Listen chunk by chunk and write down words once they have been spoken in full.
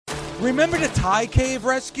Remember the Thai cave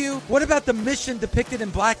rescue? What about the mission depicted in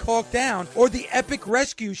Black Hawk Down or the epic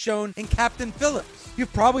rescue shown in Captain Phillips?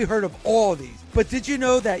 You've probably heard of all of these, but did you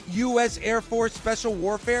know that U.S. Air Force Special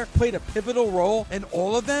Warfare played a pivotal role in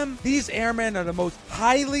all of them? These airmen are the most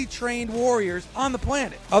highly trained warriors on the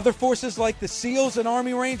planet. Other forces like the SEALs and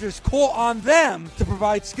Army Rangers call on them to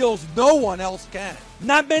provide skills no one else can.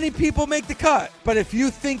 Not many people make the cut, but if you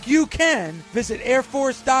think you can, visit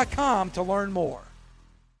airforce.com to learn more.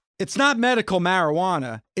 It's not medical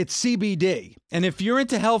marijuana, it's CBD. And if you're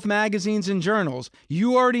into health magazines and journals,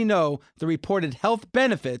 you already know the reported health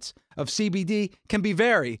benefits of CBD can be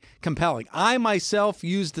very compelling. I myself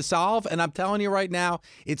use Dissolve, and I'm telling you right now,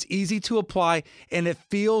 it's easy to apply and it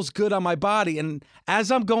feels good on my body. And as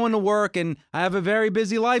I'm going to work, and I have a very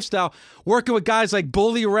busy lifestyle, working with guys like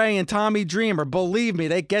Bully Ray and Tommy Dreamer, believe me,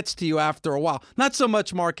 that gets to you after a while. Not so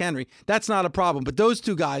much Mark Henry, that's not a problem, but those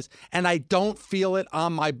two guys, and I don't feel it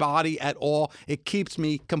on my body at all. It keeps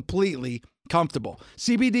me completely comfortable.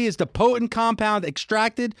 CBD is the potent compound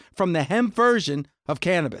extracted from the hemp version of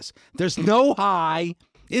cannabis. There's no high,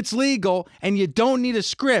 it's legal, and you don't need a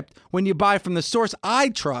script when you buy from the source I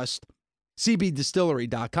trust,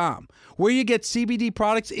 CBDistillery.com. Where you get CBD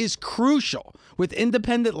products is crucial. With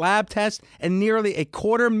independent lab tests and nearly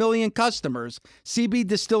 250,000 customers,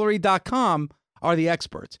 CBDistillery.com are the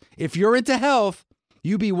experts. If you're into health,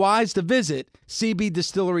 you'd be wise to visit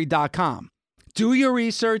CBDistillery.com. Do your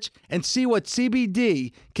research and see what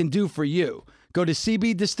CBD can do for you. Go to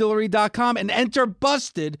CBDistillery.com and enter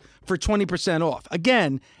BUSTED for 20% off.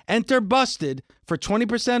 Again, enter BUSTED for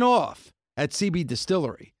 20% off at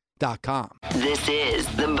CBDistillery.com. This is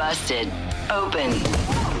the Busted Open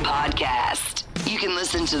Podcast. You can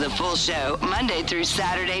listen to the full show Monday through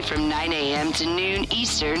Saturday from 9 a.m. to noon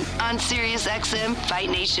Eastern on SiriusXM Fight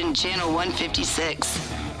Nation Channel 156.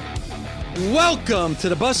 Welcome to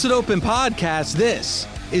the Busted Open Podcast. This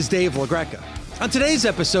is Dave LaGreca. On today's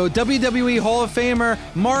episode, WWE Hall of Famer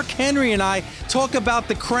Mark Henry and I talk about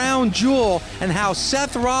the crown jewel and how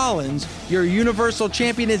Seth Rollins, your Universal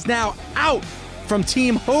Champion, is now out from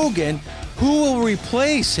Team Hogan. Who will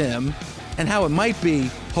replace him, and how it might be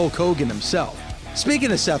Hulk Hogan himself.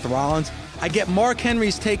 Speaking of Seth Rollins, I get Mark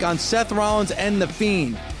Henry's take on Seth Rollins and The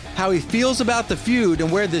Fiend, how he feels about the feud and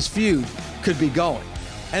where this feud could be going.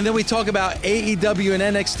 And then we talk about AEW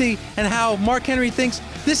and NXT and how Mark Henry thinks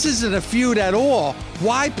this isn't a feud at all.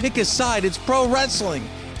 Why pick a side? It's pro wrestling.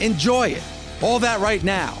 Enjoy it. All that right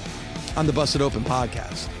now on the Busted Open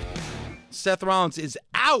Podcast. Seth Rollins is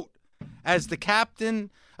out as the captain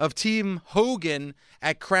of Team Hogan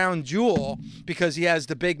at Crown Jewel because he has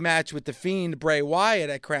the big match with The Fiend, Bray Wyatt,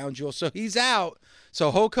 at Crown Jewel. So he's out.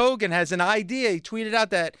 So Hulk Hogan has an idea. He tweeted out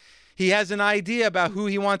that he has an idea about who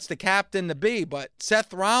he wants the captain to be, but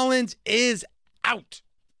Seth Rollins is out.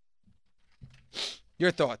 Your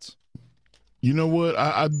thoughts? You know what?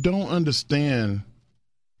 I don't understand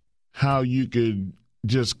how you could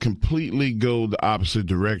just completely go the opposite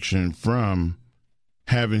direction from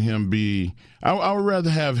having him be – I would rather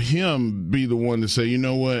have him be the one to say, you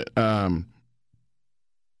know what, I'm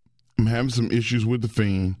having some issues with The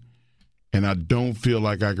Fiend, and I don't feel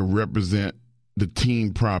like I can represent the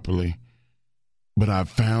team properly, but I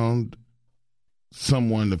found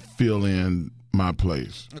someone to fill in my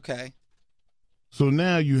place. Okay. So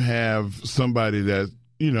now you have somebody that,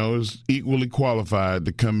 you know, is equally qualified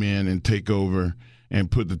to come in and take over and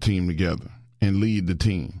put the team together and lead the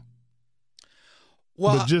team.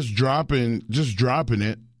 Well, but just dropping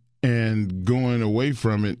it and going away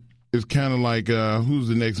from it is kind of like who's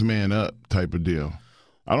the next man up type of deal.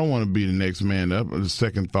 I don't want to be the next man up or the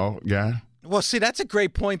second thought guy. Well, see, that's a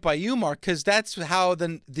great point by you, Mark, because that's how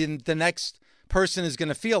the next person is going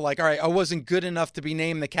to feel like, all right, I wasn't good enough to be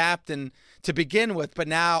named the captain to begin with, but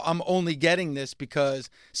now I'm only getting this because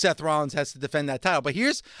Seth Rollins has to defend that title. But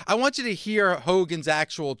I want you to hear Hogan's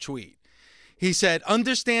actual tweet. He said,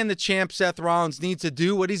 understand the champ Seth Rollins needs to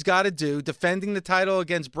do what he's got to do. Defending the title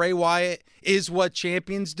against Bray Wyatt is what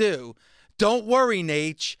champions do. Don't worry,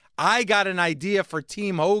 Nate. I got an idea for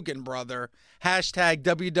Team Hogan, brother. Hashtag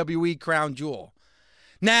WWE Crown Jewel.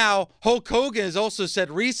 Now, Hulk Hogan has also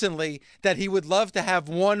said recently that he would love to have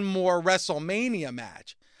one more WrestleMania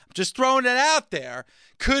match. I'm just throwing it out there.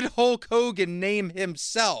 Could Hulk Hogan name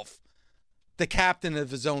himself the captain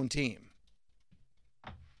of his own team?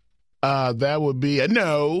 That would be a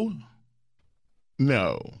no.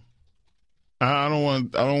 No. I don't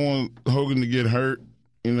want Hogan to get hurt.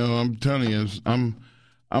 You know, I'm telling you,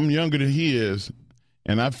 I'm younger than he is,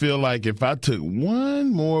 and I feel like if I took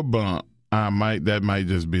one more bump, that might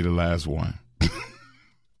just be the last one.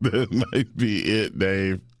 That might be it,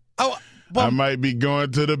 Dave. Oh, I might be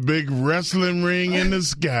going to the big wrestling ring in the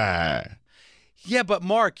sky. Yeah, but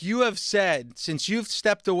Mark, you have said since you've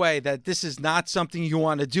stepped away that this is not something you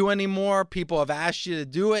want to do anymore. People have asked you to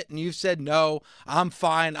do it, and you've said, no, I'm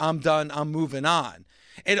fine, I'm done, I'm moving on.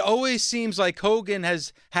 It always seems like Hogan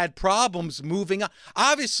has had problems moving on.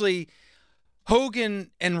 Obviously,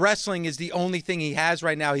 Hogan and wrestling is the only thing he has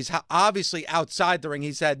right now. He's obviously outside the ring.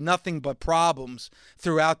 He's had nothing but problems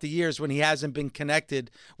throughout the years when he hasn't been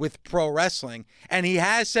connected with pro wrestling. And he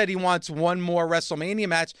has said he wants one more WrestleMania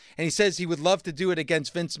match, and he says he would love to do it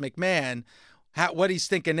against Vince McMahon. What he's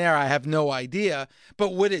thinking there, I have no idea.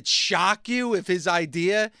 But would it shock you if his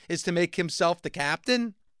idea is to make himself the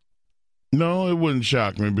captain? No, it wouldn't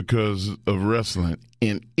shock me because of wrestling,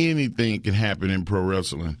 and anything can happen in pro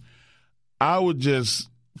wrestling. I would just,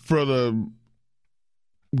 for the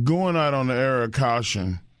going out on the air of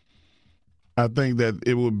caution, I think that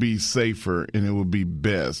it would be safer and it would be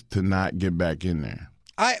best to not get back in there.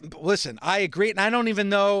 Listen, I agree, and I don't even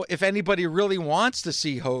know if anybody really wants to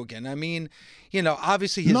see Hogan. I mean,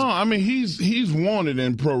 obviously he's wanted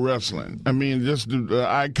in pro wrestling. I mean, just the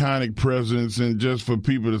iconic presence, and just for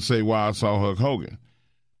people to say, wow, I saw Hulk Hogan.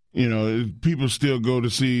 People still go to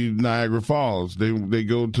see Niagara Falls. They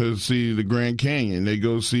go to see the Grand Canyon. They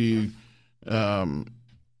go see Mount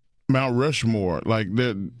Rushmore. Like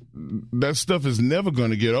that stuff is never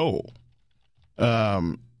going to get old.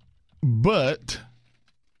 But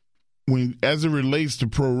as it relates to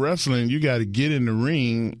pro wrestling, you got to get in the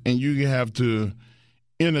ring and you have to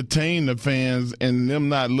entertain the fans and them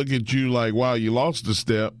not look at you like, wow, you lost a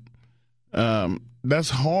step.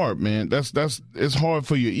 That's hard, man. It's hard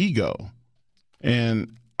for your ego.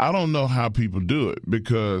 And I don't know how people do it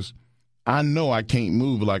because I know I can't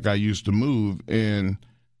move like I used to move, and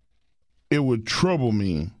it would trouble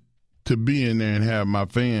me to be in there and have my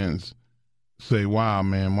fans say, wow,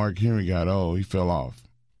 man, Mark Henry got old. He fell off.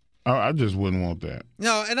 I just wouldn't want that.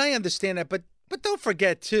 No, and I understand that, but don't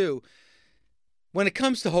forget, too, when it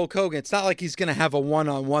comes to Hulk Hogan, it's not like he's going to have a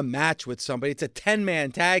one-on-one match with somebody. It's a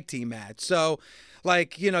 10-man tag team match. So,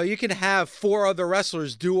 you can have 4 other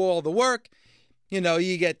wrestlers do all the work.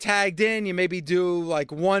 You get tagged in, you maybe do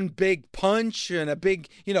one big punch and a big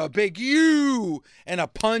you and a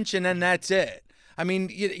punch, and then that's it. I mean,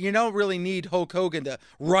 you don't really need Hulk Hogan to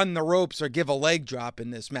run the ropes or give a leg drop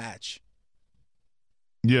in this match.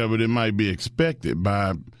 Yeah, but it might be expected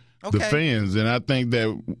by the fans. And I think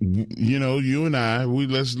that, you and I,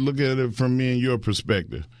 let's look at it from me and your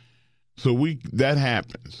perspective. So that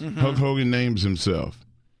happens. Mm-hmm. Hulk Hogan names himself.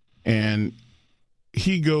 And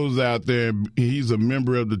he goes out there, he's a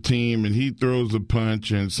member of the team, and he throws a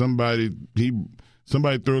punch, and somebody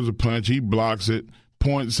throws a punch, he blocks it,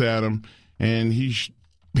 points at him, and he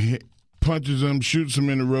punches him, shoots him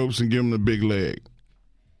in the ropes, and gives him a big leg.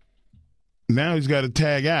 Now he's got to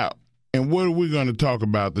tag out. And what are we going to talk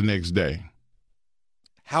about the next day?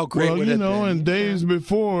 How great would it have been? And days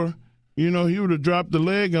before, he would have dropped the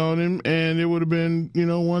leg on him, and it would have been,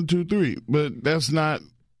 1, 2, 3. But that's not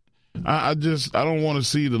 – I don't want to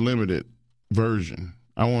see the limited version.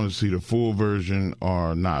 I want to see the full version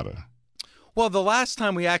or nada. Well, the last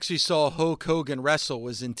time we actually saw Hulk Hogan wrestle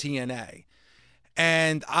was in TNA.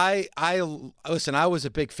 And I was a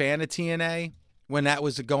big fan of TNA when that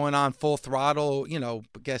was going on full throttle, I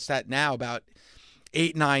guess that now about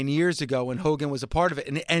 8-9 years ago when Hogan was a part of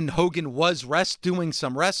it. And Hogan was doing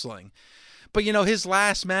some wrestling. But, his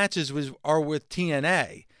last matches are with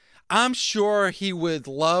TNA. I'm sure he would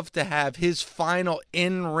love to have his final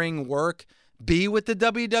in-ring work be with the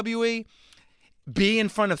WWE, be in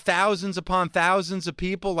front of thousands upon thousands of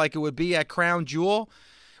people like it would be at Crown Jewel,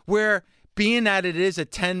 where being that it is a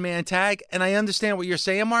 10-man tag, and I understand what you're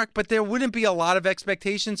saying, Mark, but there wouldn't be a lot of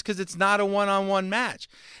expectations because it's not a one-on-one match.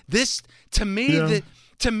 This, to me,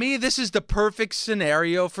 this is the perfect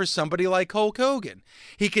scenario for somebody like Hulk Hogan.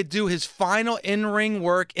 He could do his final in-ring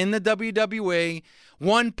work in the WWE,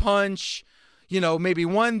 one punch, maybe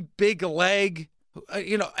one big leg,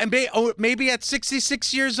 and maybe at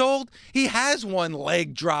 66 years old, he has one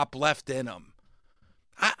leg drop left in him.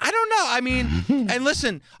 I don't know. I mean, and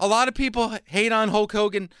listen, a lot of people hate on Hulk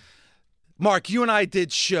Hogan. Mark, you and I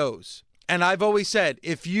did shows, and I've always said,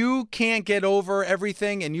 if you can't get over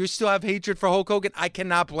everything and you still have hatred for Hulk Hogan, I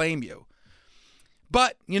cannot blame you.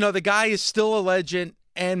 But, the guy is still a legend,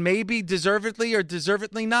 and maybe deservedly or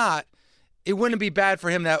deservedly not, it wouldn't be bad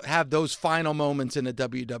for him to have those final moments in a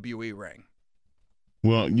WWE ring.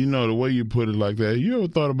 Well, the way you put it like that, you ever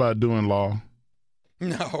thought about doing law?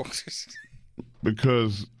 No.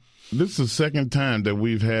 Because this is the second time that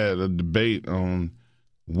we've had a debate on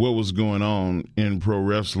what was going on in pro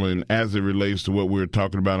wrestling as it relates to what we were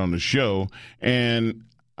talking about on the show. And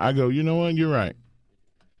I go, you know what? You're right.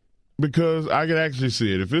 Because I could actually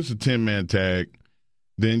see it. If it's a 10-man tag,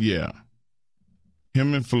 then yeah,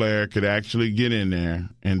 him and Flair could actually get in there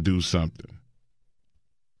and do something.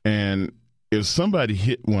 And if somebody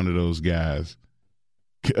hit one of those guys,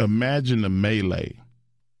 imagine the melee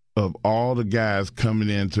of all the guys coming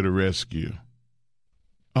in to the rescue.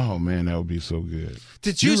 Oh, man, that would be so good.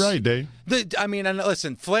 You're right, Dave. And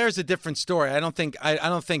listen, Flair's a different story. I don't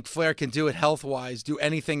think Flair can do it health-wise, do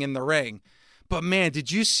anything in the ring. But, man, did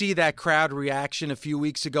you see that crowd reaction a few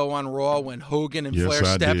weeks ago on Raw when Hogan and Flair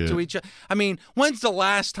stepped to each other? I mean, when's the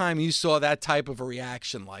last time you saw that type of a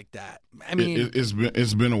reaction like that? I mean,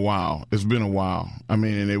 it's been a while. It's been a while. I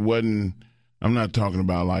mean, and it wasn't – I'm not talking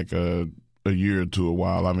about like a year or two a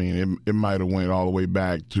while. I mean, it might have went all the way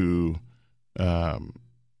back to Hogan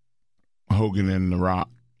and The Rock.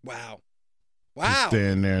 Wow. To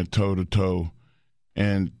stand there toe-to-toe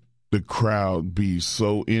and – the crowd be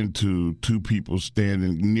so into two people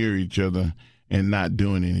standing near each other and not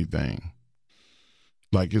doing anything.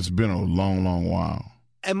 Like, it's been a long, long while.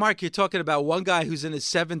 And, Mark, you're talking about one guy who's in his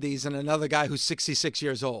 70s and another guy who's 66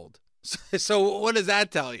 years old. So what does that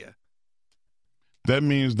tell you? That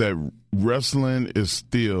means that wrestling is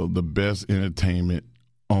still the best entertainment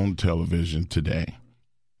on television today.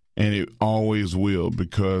 And it always will,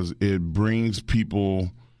 because it brings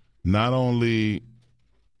people not only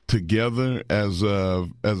together as a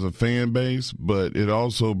fan base, but it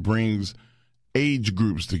also brings age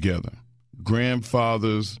groups together.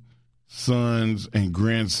 Grandfathers, sons, and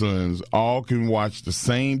grandsons all can watch the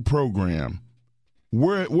same program.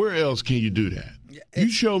 Where else can you do that? You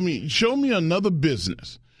show me another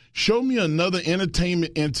business. Show me another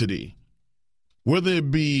entertainment entity, whether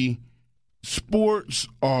it be sports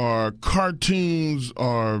or cartoons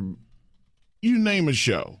or you name a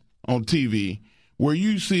show on TV, where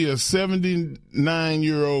you see a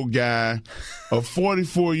 79-year-old guy, a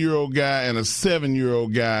 44-year-old guy, and a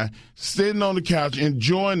 7-year-old guy sitting on the couch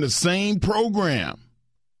enjoying the same program.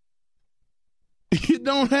 It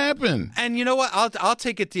don't happen. And you know what? I'll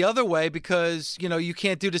take it the other way, because, you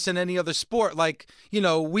can't do this in any other sport. Like,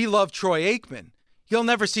 we love Troy Aikman. You'll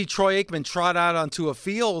never see Troy Aikman trot out onto a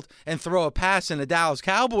field and throw a pass in a Dallas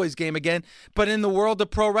Cowboys game again. But in the world of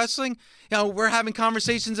pro wrestling, we're having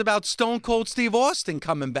conversations about Stone Cold Steve Austin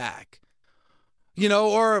coming back.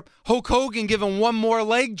 Or Hulk Hogan giving one more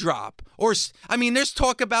leg drop. There's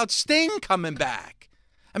talk about Sting coming back.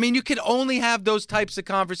 You can only have those types of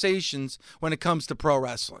conversations when it comes to pro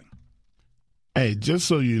wrestling. Hey, just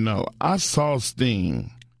so you know, I saw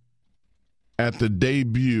Sting at the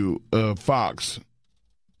debut of Fox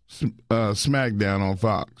SmackDown on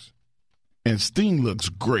Fox, and Sting looks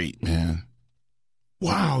great, man.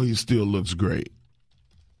 Wow, he still looks great.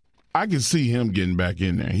 I can see him getting back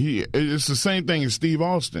in there. It's the same thing as Steve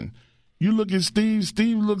Austin. You look at Steve.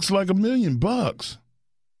 Steve looks like $1 million.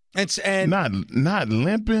 And not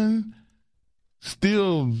limping,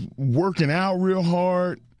 still working out real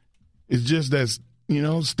hard. It's just that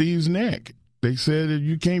Steve's neck. They said that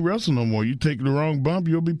you can't wrestle no more. You take the wrong bump,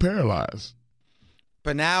 you'll be paralyzed.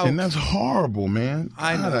 But now, and that's horrible, man.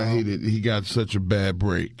 I know. I hate it. He got such a bad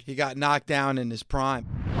break. He got knocked down in his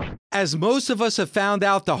prime. As most of us have found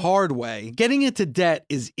out the hard way, getting into debt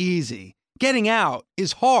is easy. Getting out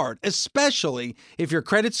is hard, especially if your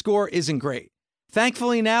credit score isn't great.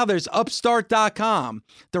 Thankfully now there's Upstart.com,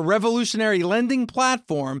 the revolutionary lending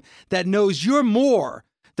platform that knows you're more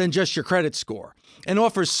than just your credit score and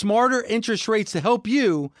offers smarter interest rates to help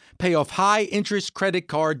you pay off high-interest credit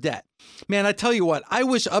card debt. Man, I tell you what, I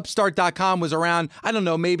wish Upstart.com was around,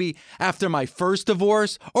 maybe after my first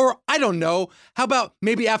divorce, or how about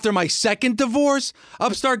maybe after my second divorce?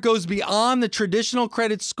 Upstart goes beyond the traditional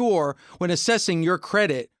credit score when assessing your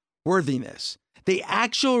credit worthiness. They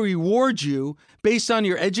actually reward you based on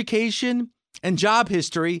your education and job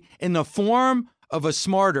history in the form of a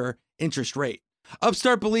smarter interest rate.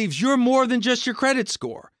 Upstart believes you're more than just your credit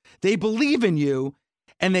score. They believe in you,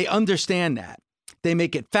 and they understand that. They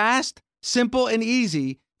make it fast, simple, and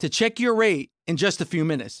easy to check your rate in just a few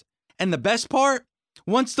minutes. And the best part?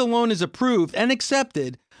 Once the loan is approved and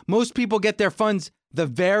accepted, most people get their funds the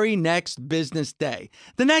very next business day.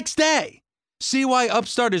 The next day! See why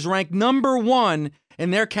Upstart is ranked number 1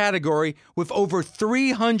 in their category with over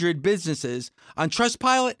 300 businesses on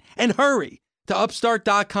Trustpilot, and hurry to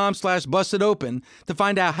upstart.com/bustedopen to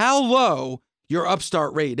find out how low your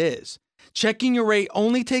Upstart rate is. Checking your rate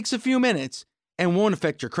only takes a few minutes and won't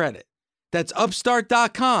affect your credit. That's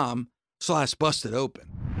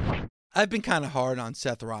upstart.com/bustedopen. I've been kind of hard on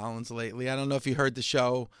Seth Rollins lately. I don't know if you heard the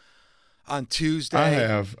show on Tuesday. I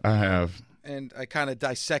have. And I kind of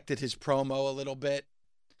dissected his promo a little bit.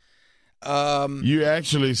 You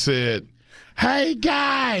actually said, "Hey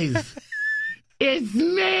guys, it's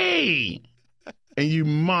me," and you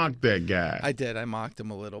mocked that guy. I did. I mocked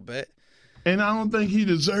him a little bit. And I don't think he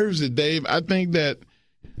deserves it, Dave. I think that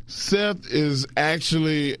Seth is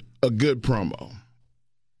actually a good promo.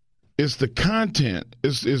 It's the content.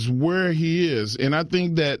 It's where he is. And I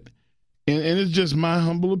think that, and it's just my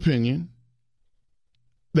humble opinion,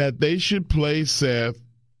 that they should play Seth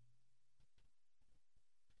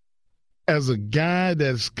as a guy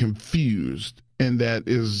that's confused and that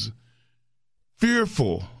is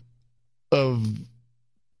fearful of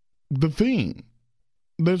the Fiend.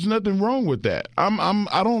 There's nothing wrong with that. I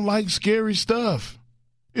don't like scary stuff.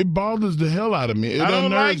 It bothers the hell out of me. It I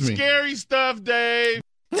don't like unnerves me. scary stuff, Dave.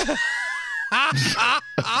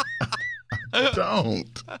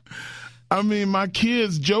 Don't. I mean, my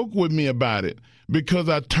kids joke with me about it because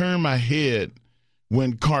I turn my head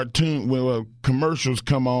when commercials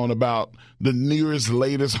come on about the newest,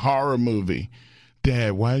 latest horror movie.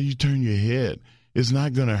 Dad, why do you turn your head? It's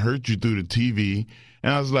not going to hurt you through the TV.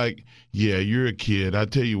 And I was like, yeah, you're a kid. I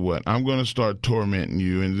tell you what, I'm going to start tormenting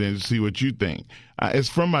you and then see what you think. It's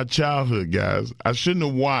from my childhood, guys. I shouldn't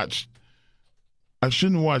have watched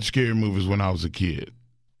scary movies when I was a kid.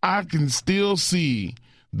 I can still see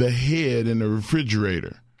the head in the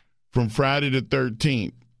refrigerator from Friday the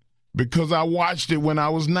 13th because I watched it when I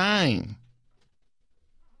was 9.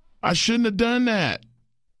 I shouldn't have done that.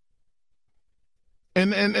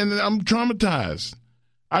 And I'm traumatized.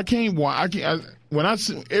 Every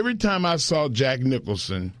time I saw Jack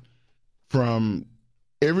Nicholson from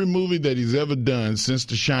every movie that he's ever done since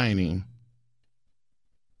The Shining,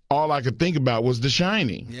 all I could think about was The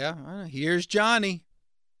Shining. Yeah, here's Johnny.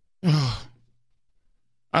 I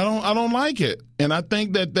don't like it. And I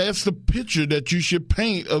think that that's the picture that you should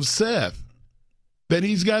paint of Seth. That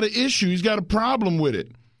he's got an issue. He's got a problem with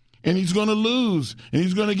it. And he's going to lose. And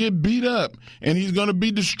he's going to get beat up. And he's going to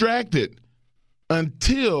be distracted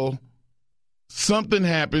until something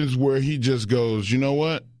happens where he just goes, you know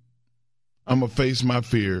what? I'm going to face my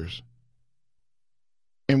fears.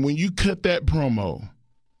 And when you cut that promo,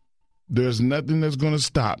 there's nothing that's going to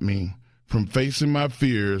stop me from facing my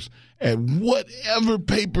fears at whatever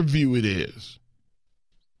pay-per-view it is.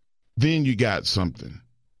 Then you got something.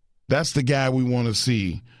 That's the guy we want to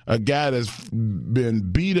see. A guy that's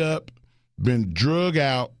been beat up, been drug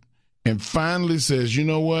out, and finally says, you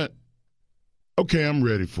know what? Okay, I'm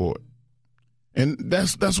ready for it. And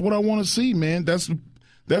that's what I want to see, man. That's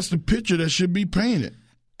the picture that should be painted.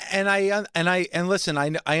 And listen,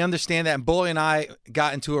 I understand that. And Bully and I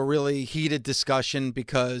got into a really heated discussion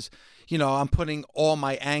because, you know, I'm putting all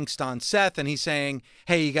my angst on Seth, and he's saying,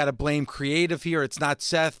 hey, you got to blame creative here. It's not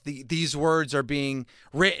Seth. These words are being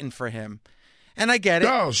written for him. And I get it.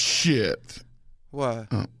 Oh, shit. What?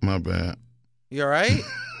 Oh, my bad. You all right?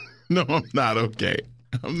 No, I'm not okay.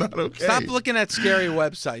 I'm not okay. Stop looking at scary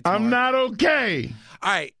websites. I'm Mark. not okay. All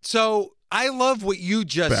right. So I love what you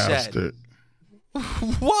just Bastard. said.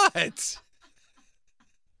 What?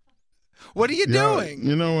 What are you doing?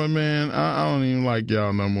 You know what, man? I don't even like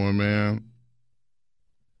y'all no more, man.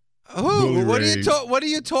 Who? What are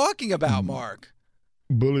you talking about, Mark?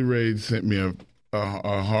 Bully Ray sent me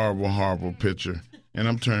a horrible, horrible picture, and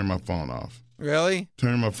I'm turning my phone off. Really?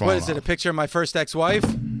 Turning my phone off. What is it? A picture of my first ex-wife?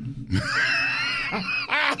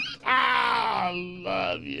 I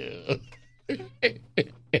love you.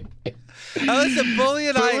 Listen, Bully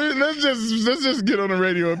and I. Let's just get on the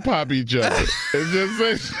radio and pop each other and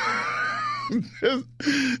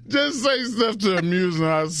just say stuff to amuse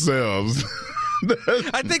ourselves.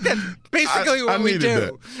 I think that's basically what we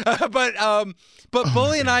do. But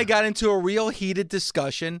Bully and I got into a real heated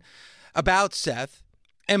discussion about Seth.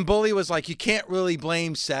 And Bully was like, you can't really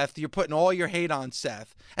blame Seth. You're putting all your hate on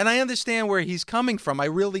Seth. And I understand where he's coming from. I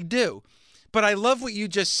really do. But I love what you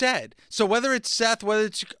just said. So whether it's Seth, whether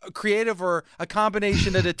it's creative or a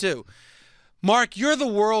combination of the two, Mark, you're the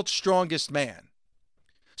world's strongest man.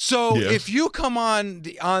 So yes. If you come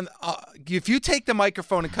if you take the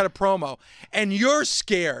microphone and cut a promo, and you're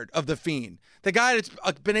scared of the Fiend, the guy that's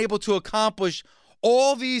been able to accomplish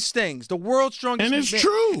all these things, the world's strongest man, and it's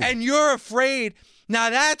true, and you're afraid. Now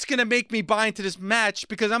that's going to make me buy into this match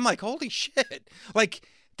because I'm like, holy shit. Like,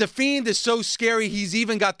 the Fiend is so scary, he's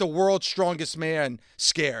even got the world's strongest man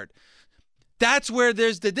scared. That's where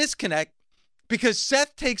there's the disconnect because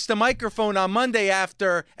Seth takes the microphone on Monday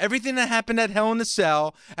after everything that happened at Hell in a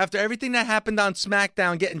Cell, after everything that happened on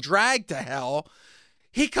SmackDown getting dragged to hell.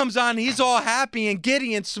 he comes on, he's all happy and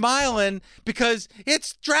giddy and smiling because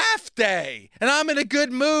it's draft day and I'm in a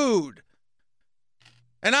good mood.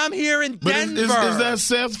 And I'm here in Denver. Is that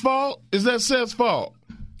Seth's fault? Is that Seth's fault?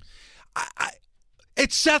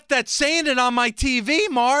 It's Seth that's saying it on my TV,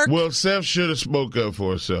 Mark. Well, Seth should have spoke up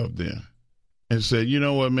for himself then and said, you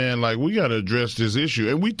know what, man, like, we got to address this issue.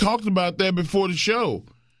 And we talked about that before the show.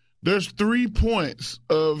 There's 3 points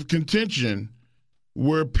of contention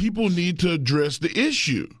where people need to address the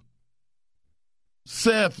issue.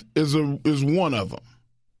 Seth is one of them.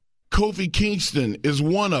 Kofi Kingston is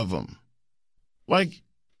one of them. Like,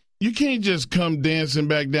 you can't just come dancing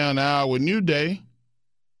back down the aisle with New Day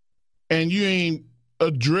and you ain't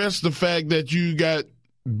address the fact that you got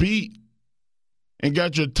beat and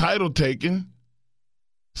got your title taken.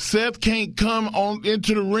 Seth can't come on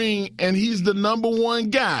into the ring and he's the number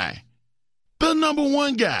one guy. The number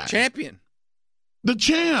one guy. Champion. The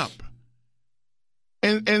champ.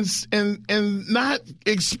 And not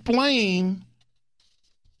explain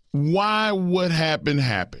why what happened.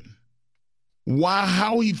 Why,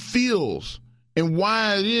 how he feels, and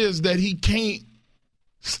why it is that he can't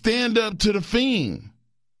stand up to the Fiend.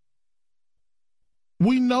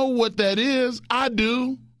 We know what that is. I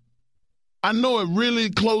do. I know it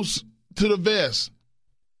really close to the vest.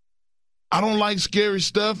 I don't like scary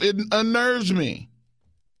stuff. It unnerves me.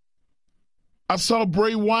 I saw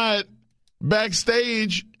Bray Wyatt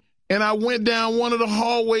backstage, and I went down one of the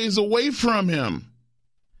hallways away from him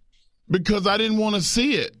because I didn't want to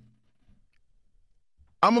see it.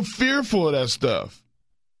 I'm fearful of that stuff.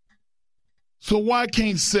 So why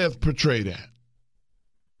can't Seth portray that?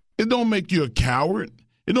 It don't make you a coward.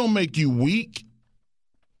 It don't make you weak.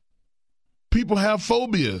 People have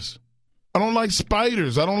phobias. I don't like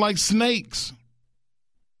spiders. I don't like snakes.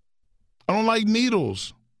 I don't like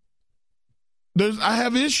needles. I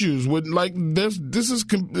have issues with, like, this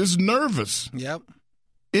is nervous. Yep.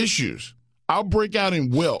 Issues. I'll break out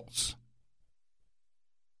in welts.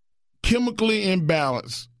 Chemically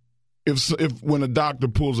imbalanced if when a doctor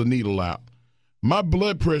pulls a needle out. My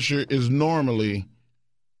blood pressure is normally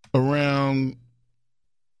around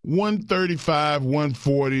 135,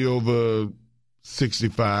 140 over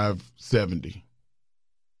 65, 70.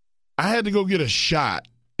 I had to go get a shot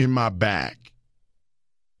in my back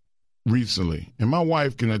recently, and my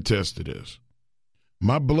wife can attest to this.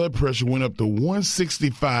 My blood pressure went up to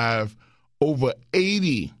 165 over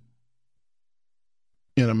 80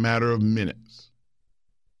 in a matter of minutes.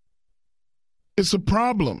 It's a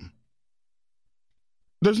problem.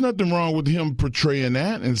 There's nothing wrong with him portraying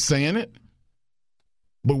that and saying it.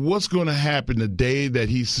 But what's going to happen the day that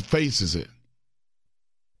he faces it?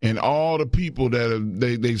 And all the people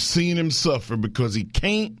that they've seen him suffer because he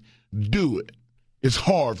can't do it. It's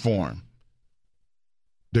hard for him.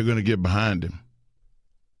 They're going to get behind him.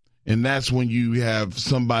 And that's when you have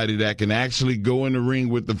somebody that can actually go in the ring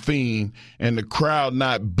with the Fiend and the crowd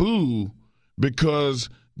not boo because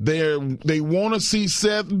they want to see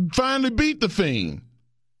Seth finally beat the Fiend.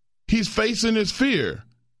 He's facing his fear.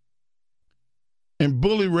 And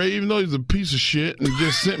Bully Ray, even though he's a piece of shit and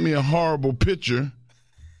just sent me a horrible picture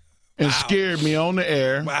and scared me on the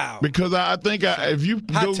air. Wow. Because I think if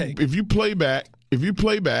you play back,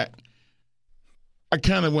 I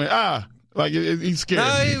kind of went, like he scared me.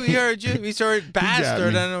 No, he heard you. He started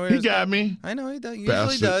bastard. I don't know where he got me. I know he does.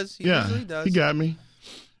 Usually does. He usually does. He got me.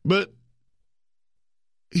 But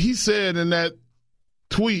he said in that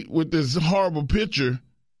tweet with this horrible picture,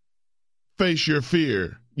 face your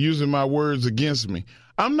fear, using my words against me.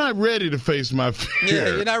 I'm not ready to face my fear.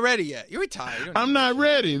 Yeah, you're not ready yet. You're retired. I'm not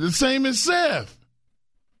ready. The same as Seth.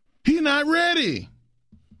 He's not ready.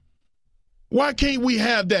 Why can't we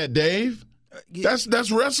have that, Dave?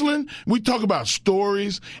 That's wrestling. We talk about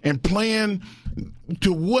stories and playing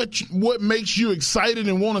to what makes you excited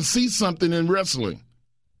and want to see something in wrestling.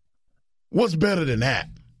 What's better than that?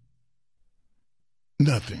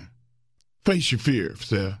 Nothing. Face your fear,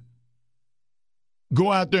 Seth.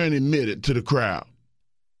 Go out there and admit it to the crowd.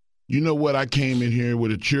 You know what? I came in here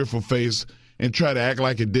with a cheerful face and try to act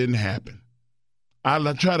like it didn't happen. I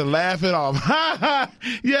try to laugh it off. Ha ha!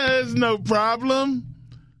 Yeah, there's no problem.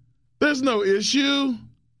 There's no issue.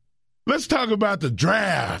 Let's talk about the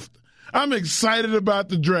draft. I'm excited about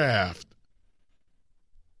the draft.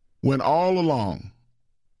 When all along,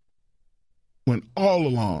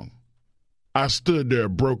 I stood there a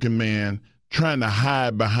broken man trying to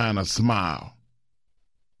hide behind a smile.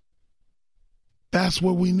 That's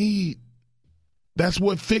what we need. That's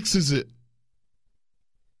what fixes it.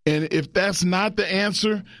 And if that's not the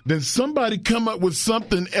answer, then somebody come up with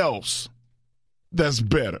something else that's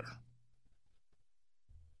better.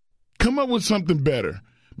 Come up with something better,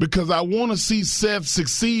 because I want to see Seth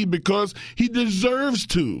succeed because he deserves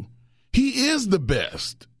to. He is the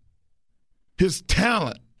best. His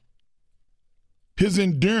talent, his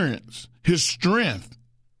endurance, his strength,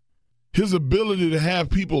 his ability to have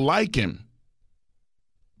people like him,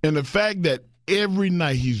 and the fact that every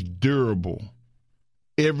night he's durable,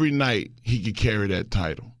 every night he could carry that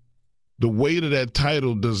title. The weight of that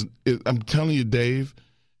title I'm telling you, Dave,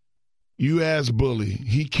 you ask Bully,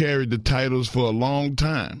 he carried the titles for a long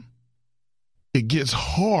time. It gets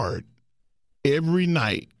hard every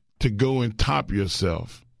night to go and top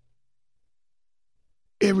yourself.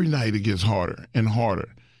 Every night it gets harder and harder.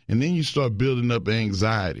 And then you start building up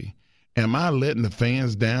anxiety. Am I letting the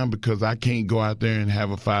fans down because I can't go out there and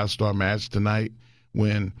have a 5-star match tonight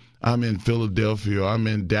when I'm in Philadelphia, or I'm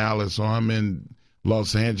in Dallas, or I'm in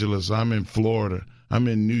Los Angeles, or I'm in Florida, I'm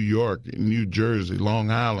in New York, New Jersey,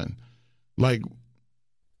 Long Island? Like,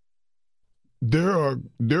 there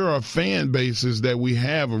are fan bases that we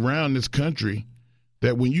have around this country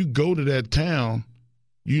that when you go to that town,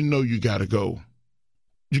 you know you got to go.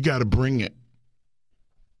 You got to bring it.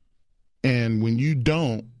 And when you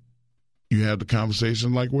don't, you have the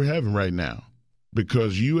conversation like we're having right now,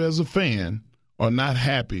 because you as a fan are not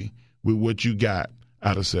happy with what you got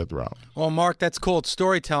out of Seth Rollins. Well, Mark, that's called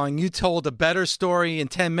storytelling. You told a better story in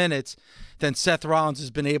 10 minutes than Seth Rollins has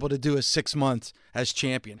been able to do in 6 months as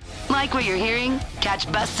champion. Like what you're hearing?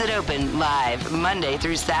 Catch Busted Open live Monday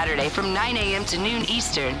through Saturday from 9 a.m. to noon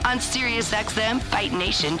Eastern on SiriusXM Fight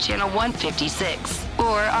Nation Channel 156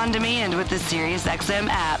 or on demand with the SiriusXM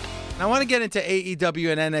app. I want to get into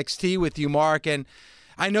AEW and NXT with you, Mark, and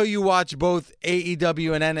I know you watch both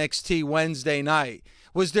AEW and NXT Wednesday night.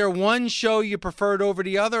 Was there one show you preferred over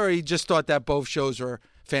the other, or you just thought that both shows were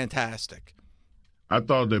fantastic? I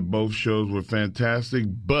thought that both shows were fantastic,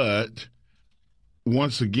 but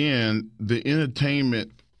once again, the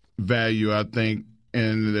entertainment value, I think,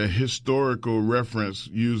 and the historical reference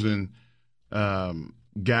using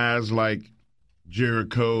guys like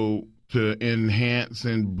Jericho to enhance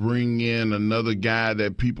and bring in another guy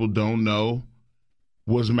that people don't know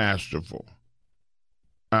was masterful.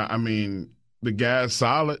 I mean, the guy's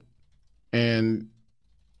solid, and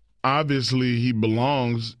obviously he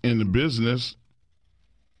belongs in the business.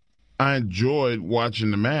 I enjoyed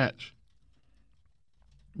watching the match,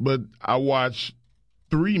 but I watched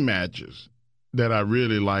 3 matches that I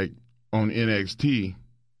really liked on NXT,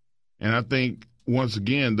 and I think, once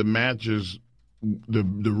again, the matches, the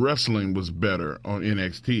wrestling was better on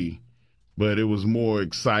NXT, but it was more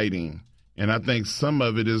exciting, and I think some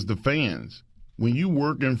of it is the fans. When you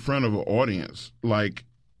work in front of an audience, like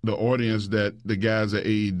the audience that the guys at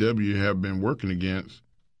AEW have been working against,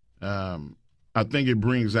 I think it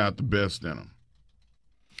brings out the best in them.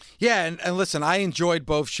 Yeah, and listen, I enjoyed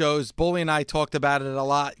both shows. Bully and I talked about it a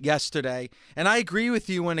lot yesterday, and I agree with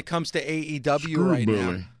you when it comes to AEW right Bully.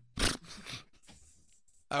 now.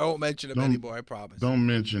 I won't mention him anymore, I promise. Don't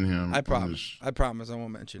mention him. I promise. I promise I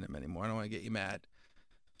won't mention him anymore. I don't want to get you mad.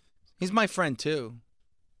 He's my friend, too.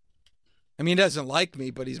 I mean, he doesn't like me,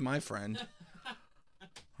 but he's my friend.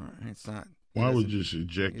 All right, it's not. Why would you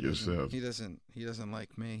eject yourself? He doesn't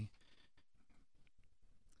like me.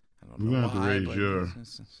 I don't We're know going to why, have to raise your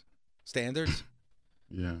standards.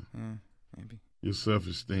 Yeah. Maybe. Your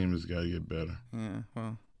self-esteem has got to get better. Yeah,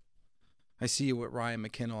 well, I see you with Ryan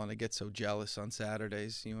McKinnell, and I get so jealous on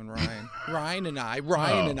Saturdays, you and Ryan. Ryan and I.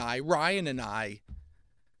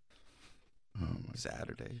 Oh,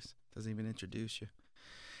 Saturdays. Doesn't even introduce you.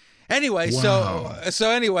 Anyway, Wow.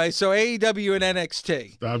 so AEW and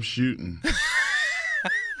NXT. Stop shooting.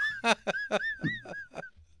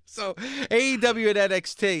 So AEW and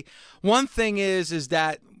NXT. One thing is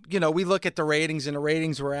that, you know, we look at the ratings, and the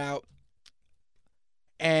ratings were out,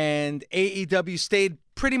 and AEW stayed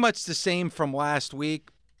pretty much the same from last week,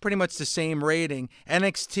 pretty much the same rating.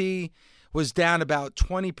 NXT was down about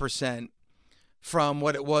 20% from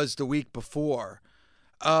what it was the week before.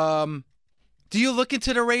 Do you look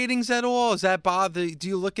into the ratings at all? Is that bother? Do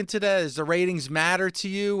you look into that? Does the ratings matter to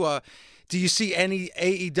you? Do you see any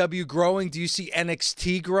AEW growing? Do you see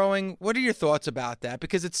NXT growing? What are your thoughts about that?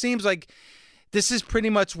 Because it seems like this is pretty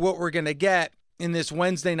much what we're going to get in this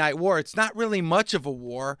Wednesday night war. It's not really much of a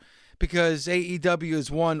war because AEW has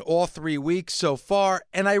won all 3 weeks so far.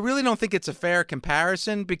 And I really don't think it's a fair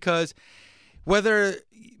comparison because whether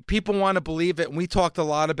people want to believe it, and we talked a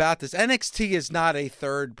lot about this, NXT is not a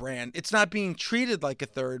third brand. It's not being treated like a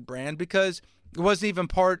third brand because it wasn't even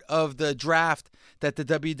part of the draft that the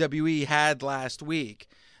WWE had last week.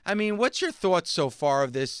 I mean, what's your thoughts so far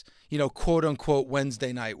of this, you know, quote unquote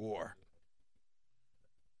Wednesday night war?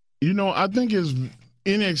 You know, I think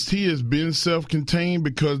NXT has been self-contained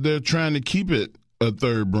because they're trying to keep it a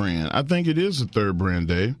third brand. I think it is a third brand,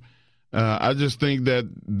 Dave. I just think that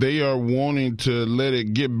they are wanting to let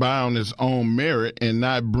it get by on its own merit and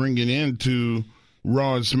not bring it into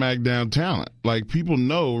Raw and SmackDown talent. Like, people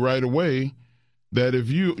know right away that if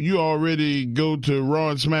you already go to Raw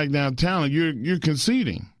and SmackDown talent, you're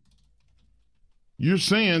conceding. You're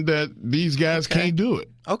saying that these guys can't do it.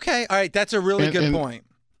 Okay, all right, that's a really good point.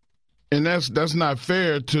 And that's not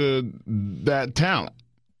fair to that talent.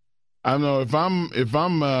 I know if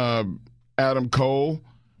I'm Adam Cole,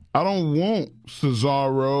 I don't want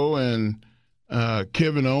Cesaro and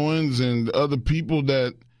Kevin Owens and other people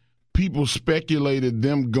that people speculated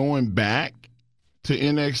them going back to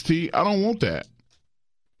NXT. I don't want that.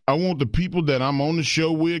 I want the people that I'm on the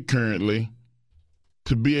show with currently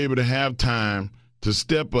to be able to have time to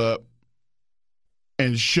step up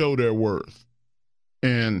and show their worth.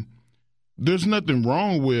 And there's nothing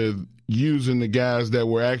wrong with using the guys that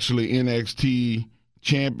were actually NXT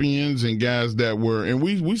champions and guys that were, and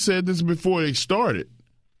we said this before they started,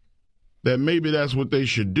 that maybe that's what they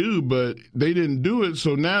should do, but they didn't do it.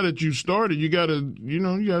 So now that you started, you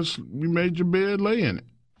made your bed, lay in it.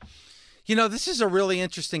 This is a really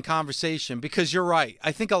interesting conversation because you're right.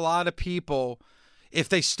 I think a lot of people, if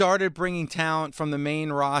they started bringing talent from the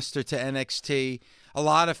main roster to NXT, a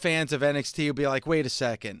lot of fans of NXT will be like, wait a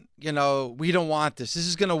second, we don't want this. This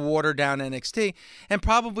is going to water down NXT. And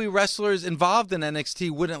probably wrestlers involved in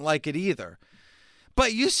NXT wouldn't like it either.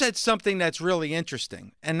 But you said something that's really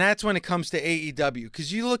interesting, and that's when it comes to AEW,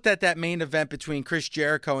 because you looked at that main event between Chris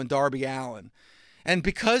Jericho and Darby Allin. And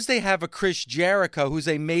because they have a Chris Jericho who's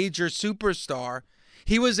a major superstar,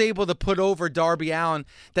 he was able to put over Darby Allin,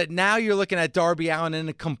 that now you're looking at Darby Allin in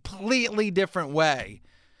a completely different way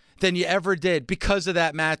than you ever did because of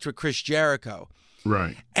that match with Chris Jericho.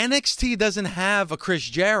 Right. NXT doesn't have a Chris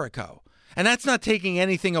Jericho. And that's not taking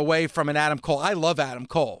anything away from an Adam Cole. I love Adam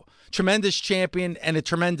Cole. Tremendous champion and a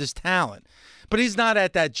tremendous talent. But he's not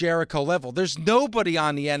at that Jericho level. There's nobody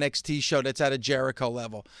on the NXT show that's at a Jericho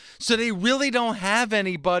level. So they really don't have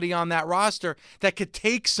anybody on that roster that could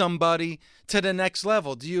take somebody to the next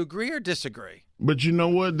level. Do you agree or disagree? But you know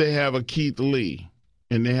what? They have a Keith Lee,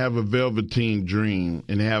 and they have a Velveteen Dream,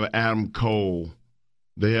 and they have an Adam Cole.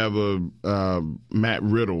 They have a Matt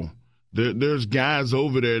Riddle. There's guys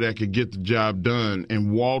over there that could get the job done,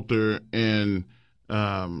 and Walter and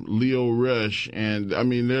Leo Rush, and I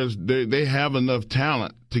mean, they have enough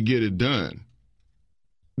talent to get it done.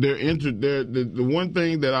 The one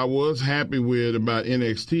thing that I was happy with about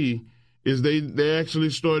NXT is they actually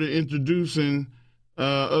started introducing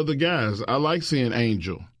other guys. I like seeing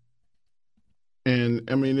Angel, and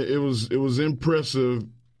I mean, it was impressive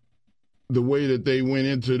the way that they went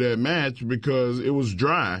into that match because it was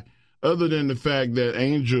dry. Other than the fact that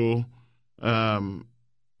Angel,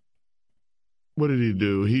 what did he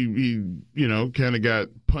do? He kind of got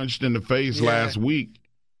punched in the face last week,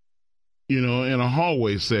 in a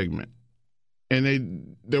hallway segment.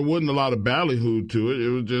 And there wasn't a lot of ballyhoo to it. It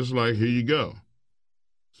was just like, here you go.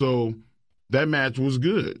 So that match was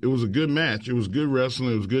good. It was a good match. It was good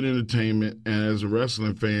wrestling. It was good entertainment. And as a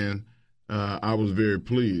wrestling fan, I was very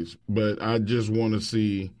pleased. But I just want to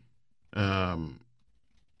see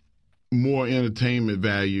more entertainment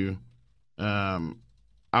value.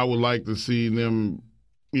 I would like to see them,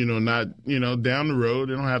 not, down the road.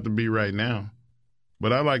 They don't have to be right now.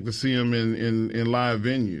 But I like to see them in live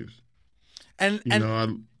venues.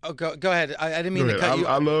 Go ahead. I didn't mean to cut you.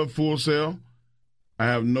 I love Full Sail. I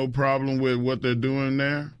have no problem with what they're doing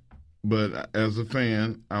there. But as a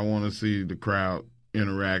fan, I want to see the crowd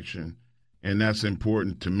interaction. And that's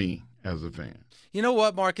important to me as a fan. You know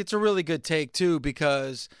what, Mark? It's a really good take, too,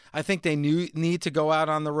 because I think they need to go out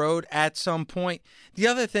on the road at some point. The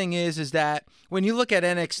other thing is that when you look at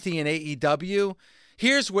NXT and AEW,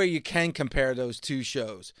 here's where you can compare those two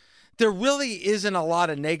shows. There really isn't a lot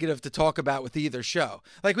of negative to talk about with either show.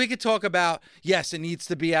 Like, we could talk about, yes, it needs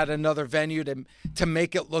to be at another venue to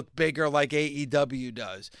make it look bigger like AEW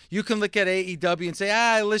does. You can look at AEW and say,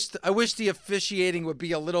 I wish the officiating would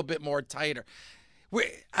be a little bit more tighter.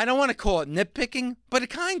 I don't want to call it nitpicking, but it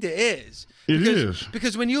kind of is. It is.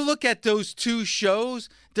 Because when you look at those two shows,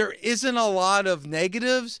 there isn't a lot of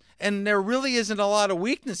negatives, and there really isn't a lot of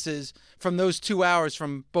weaknesses from those 2 hours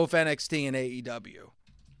from both NXT and AEW.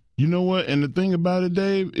 You know what? And the thing about it,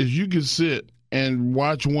 Dave, is you can sit and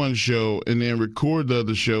watch one show and then record the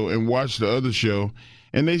other show and watch the other show,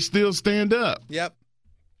 and they still stand up. Yep.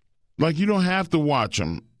 Like, you don't have to watch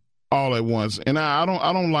them all at once. And I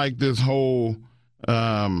don't like this whole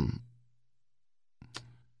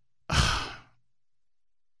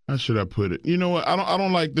how should I put it? You know what? I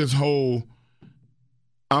don't like this whole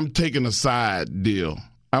I'm taking a side deal.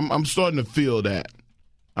 I'm starting to feel that.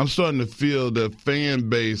 I'm starting to feel the fan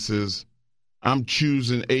bases. I'm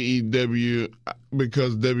choosing AEW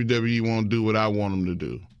because WWE won't do what I want them to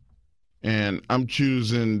do. And I'm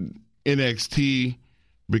choosing NXT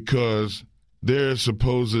because they're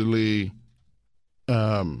supposedly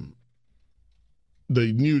the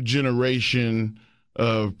new generation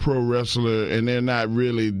of pro wrestler, and they're not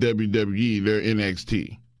really WWE, they're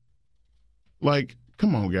NXT. Like,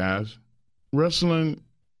 come on, guys. Wrestling,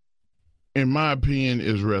 in my opinion,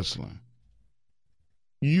 is wrestling.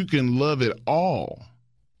 You can love it all.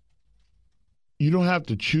 You don't have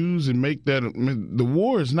to choose and make that. The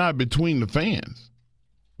war is not between the fans.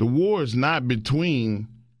 The war is not between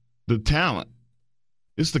the talent.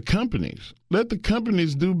 It's the companies. Let the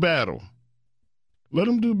companies do battle. Let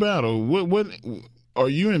them do battle. What are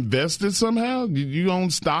you invested somehow? Did you own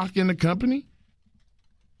stock in the company?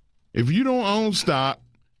 If you don't own stock,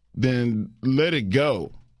 then let it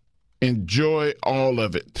go. Enjoy all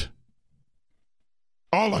of it.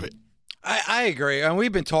 All of it. I agree. And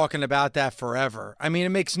we've been talking about that forever. I mean, it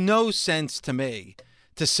makes no sense to me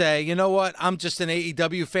to say, you know what, I'm just an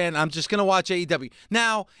AEW fan. I'm just going to watch AEW.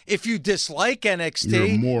 Now, if you dislike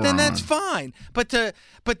NXT, then that's fine. But they're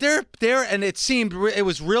and it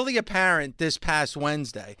was really apparent this past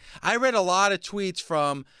Wednesday. I read a lot of tweets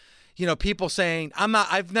from, people saying,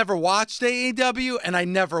 I've never watched AEW and I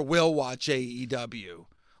never will watch AEW.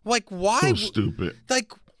 Like, why? So stupid.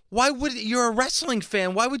 Like, why would you're a wrestling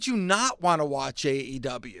fan? Why would you not want to watch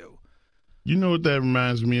AEW? You know what that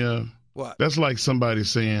reminds me of? What? That's like somebody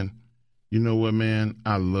saying, you know what, man,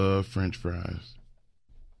 I love French fries,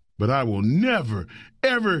 but I will never,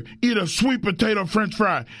 ever eat a sweet potato French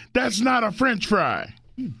fry. That's not a French fry.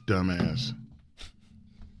 You dumbass.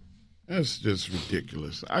 That's just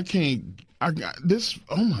ridiculous. I got this.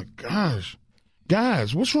 Oh, my gosh.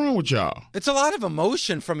 Guys, what's wrong with y'all? It's a lot of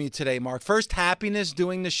emotion from you today, Mark. First, happiness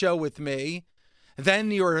doing the show with me.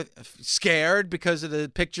 Then you were scared because of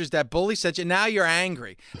the pictures that Bully sent you. Now you're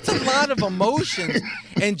angry. It's a lot of emotions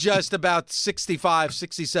in just about 65,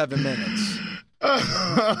 67 minutes.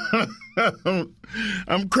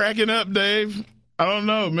 I'm cracking up, Dave. I don't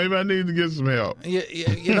know. Maybe I need to get some help.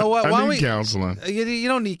 You know what? I need counseling. You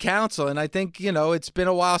don't need counseling. I think, it's been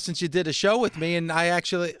a while since you did a show with me, and I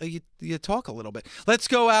actually, you talk a little bit. Let's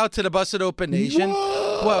go out to the Busted Open Nation.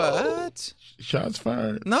 What? Shots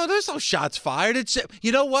fired? No, there's no shots fired. It's,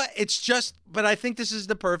 you know what? It's just, but I think this is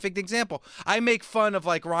the perfect example. I make fun of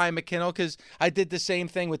like Ryan McKinnell because I did the same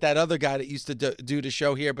thing with that other guy that used to do the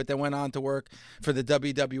show here, but then went on to work for the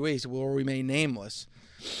WWE, so we'll remain nameless.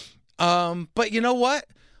 But you know what?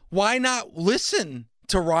 Why not listen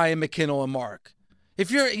to Ryan McKinnell and Mark? If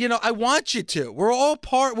you're, I want you to. We're all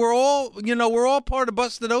part of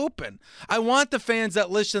Busted Open. I want the fans that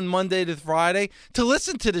listen Monday to Friday to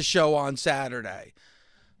listen to the show on Saturday.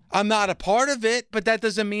 I'm not a part of it, but that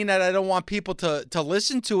doesn't mean that I don't want people to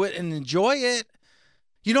listen to it and enjoy it.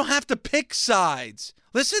 You don't have to pick sides.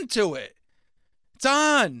 Listen to it. It's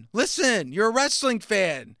on. Listen. You're a wrestling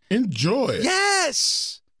fan. Enjoy it.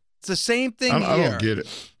 Yes. It's the same thing here. I don't get it.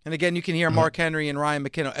 And again, you can hear Mark Henry and Ryan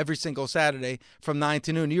McKinnell every single Saturday from 9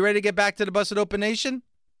 to noon. You ready to get back to the Busted Open Nation?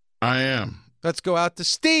 I am. Let's go out to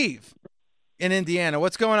Steve in Indiana.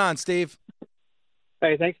 What's going on, Steve?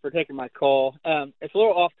 Hey, thanks for taking my call. It's a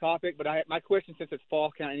little off topic, but my question, since it's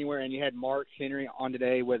Fall Count Anywhere, and you had Mark Henry on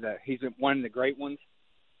today with he's one of the great ones,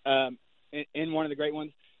 in one of the great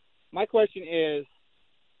ones. My question is,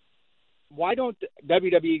 why don't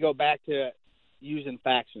WWE go back to using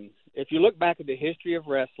factions? If you look back at the history of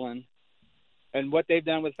wrestling and what they've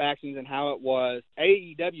done with factions and how it was,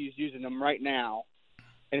 AEW is using them right now.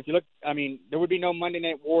 And if you look, there would be no Monday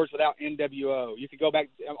Night Wars without NWO. You could go back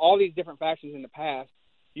all these different factions in the past.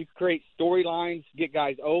 You could create storylines, get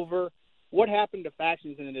guys over. What happened to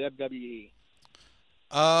factions in the WWE?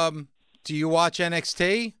 Do you watch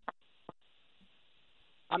NXT?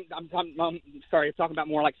 I'm sorry. I'm talking about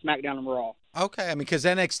more like SmackDown and Raw. Okay, because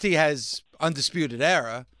NXT has Undisputed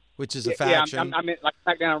Era, which is a faction. Yeah, I mean like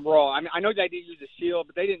SmackDown and Raw. I know they did use the Shield,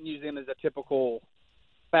 but they didn't use them as a typical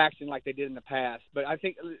faction like they did in the past. But I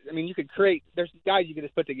think, you could create. There's guys you could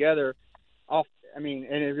just put together, and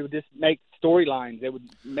it would just make storylines. It would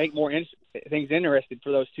make more things interesting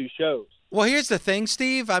for those two shows. Well, here's the thing,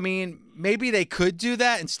 Steve. Maybe they could do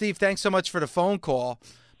that. And Steve, thanks so much for the phone call.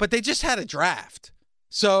 But they just had a draft,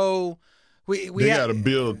 so. They got to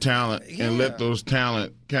build talent and let those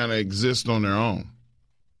talent kind of exist on their own.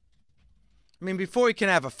 I mean, before we can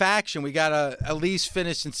have a faction, we got to at least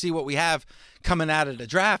finish and see what we have coming out of the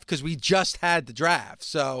draft, because we just had the draft.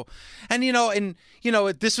 So, and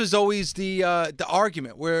this was always the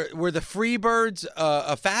argument. Were the Freebirds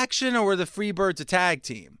a faction, or were the Freebirds a tag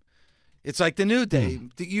team? It's like the New Day.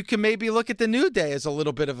 You can maybe look at the New Day as a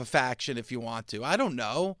little bit of a faction if you want to. I don't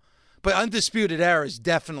know. But Undisputed Era is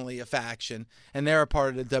definitely a faction, and they're a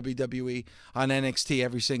part of the WWE on NXT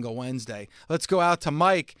every single Wednesday. Let's go out to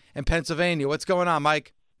Mike in Pennsylvania. What's going on,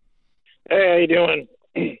 Mike? Hey, how you doing?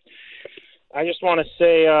 I just want to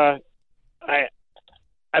say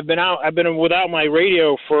I've been without my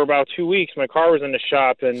radio for about 2 weeks. My car was in the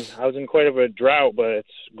shop, and I was in quite of a drought, but it's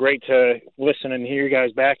great to listen and hear you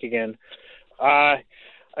guys back again. I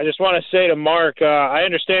just want to say to Mark, I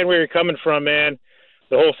understand where you're coming from, man.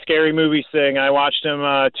 The whole Scary Movie thing, I watched him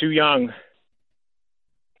too young.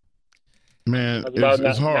 Man, I was about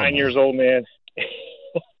it's horrible. 9 years old, man.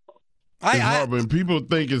 It's horrible, and people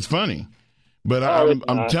think it's funny, but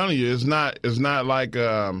I'm telling you, it's not like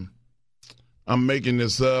I'm making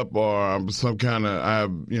this up, or I'm some kind of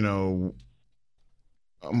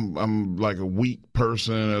I'm like a weak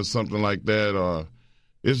person or something like that, or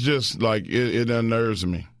it's just like it unnerves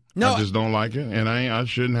me. No, I just don't like it, and I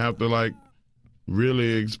shouldn't have to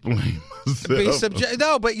really explain myself.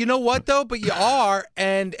 No, but you know what though? But you are,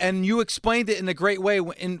 and you explained it in a great way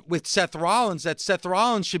with Seth Rollins, that Seth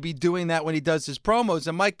Rollins should be doing that when he does his promos.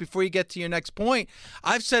 And Mike, before you get to your next point,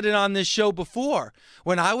 I've said it on this show before.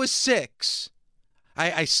 When I was 6,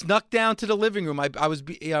 I snuck down to the living room. I was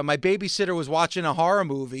my babysitter was watching a horror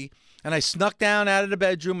movie, and I snuck down out of the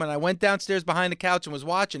bedroom, and I went downstairs behind the couch and was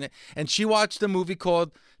watching it. And she watched a movie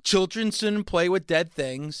called Children Shouldn't Play with Dead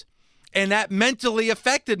Things. And that mentally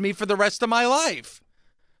affected me for the rest of my life.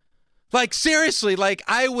 Like, seriously,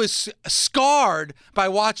 I was scarred by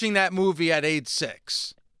watching that movie at age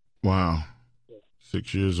 6. Wow.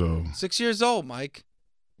 6 years old. 6 years old, Mike.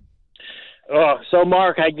 So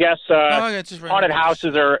Mark, I guess haunted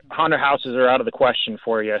houses are out of the question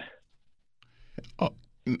for you. Oh,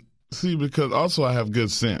 see, because also I have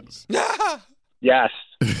good sense. Yes.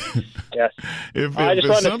 Yes. If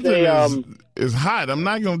something is hot, I'm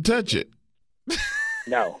not going to touch it.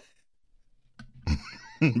 No.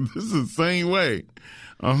 This is the same way.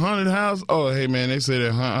 A haunted house? Oh, hey, man, they say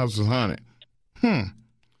that house is haunted.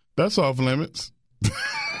 That's off limits.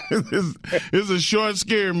 It's a short,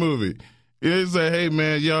 scary movie. They say, hey,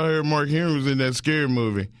 man, y'all heard Mark Henry was in that scary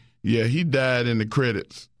movie. Yeah, he died in the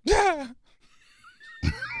credits. Yeah.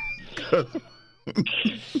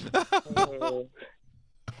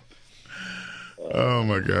 Oh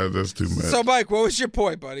my God, that's too much. So, Mike, what was your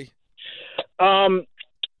point, buddy? Hogan,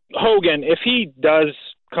 if he does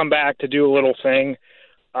come back to do a little thing,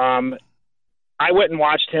 I went and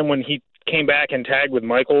watched him when he came back and tagged with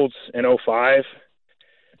Michaels in 2005,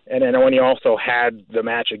 and then when he also had the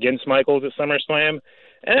match against Michaels at SummerSlam,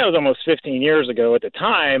 and that was almost 15 years ago. At the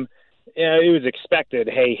time, it was expected,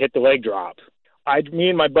 hey, hit the leg drop. Me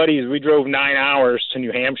and my buddies, we drove 9 hours to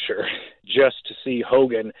New Hampshire just to see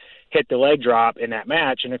Hogan hit the leg drop in that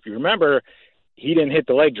match. And if you remember, he didn't hit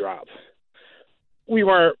the leg drop. We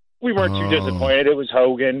weren't too disappointed. It was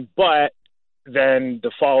Hogan. But then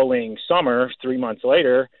the following summer, 3 months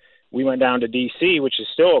later, we went down to D.C., which is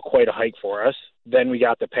still quite a hike for us. Then we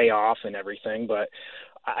got the payoff and everything. But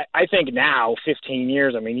I think now, 15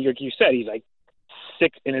 years, I mean, like you said, he's like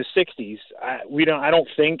in his 60s. I don't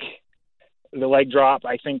think the leg drop,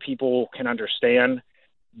 I think people can understand.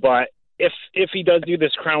 But if he does do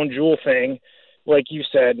this crown jewel thing, like you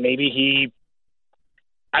said, maybe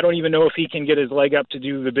I don't even know if he can get his leg up to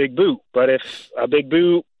do the big boot. But if a big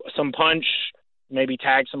boot, some punch, maybe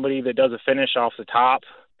tag somebody that does a finish off the top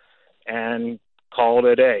and call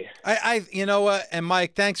it a day. You know what? And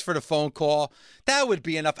Mike, thanks for the phone call. That would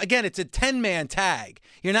be enough. Again, it's a 10-man tag.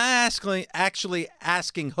 You're not actually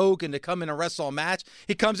asking Hogan to come in and wrestle a match.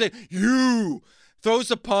 He comes in,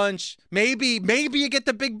 throws a punch, maybe you get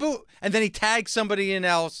the big boot, and then he tags somebody in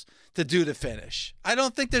else to do the finish. I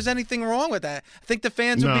don't think there's anything wrong with that. I think the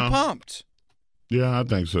fans would be pumped. Yeah, I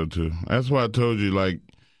think so too. That's why I told you,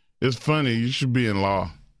 it's funny. You should be in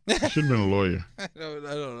law. You should have been a lawyer. I don't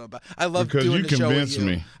know about. I love doing the show with you.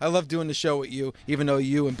 Me. I love doing the show with you, even though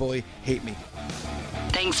you and Bully hate me.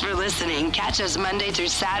 Thanks for listening. Catch us Monday through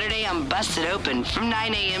Saturday on Busted Open from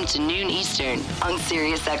 9 a.m. to noon Eastern on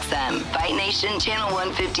Sirius XM, Fight Nation Channel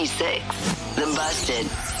 156. The Busted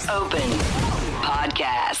Open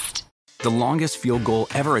Podcast. The longest field goal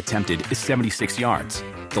ever attempted is 76 yards.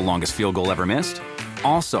 The longest field goal ever missed?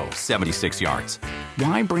 Also 76 yards.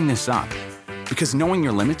 Why bring this up? Because knowing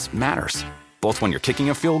your limits matters, both when you're kicking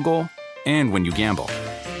a field goal and when you gamble.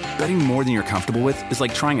 Betting more than you're comfortable with is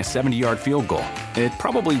like trying a 70-yard field goal. It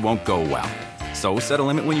probably won't go well. So set a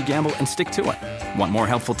limit when you gamble and stick to it. Want more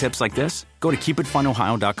helpful tips like this? Go to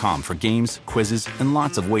keepitfunohio.com for games, quizzes, and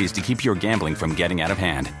lots of ways to keep your gambling from getting out of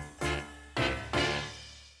hand.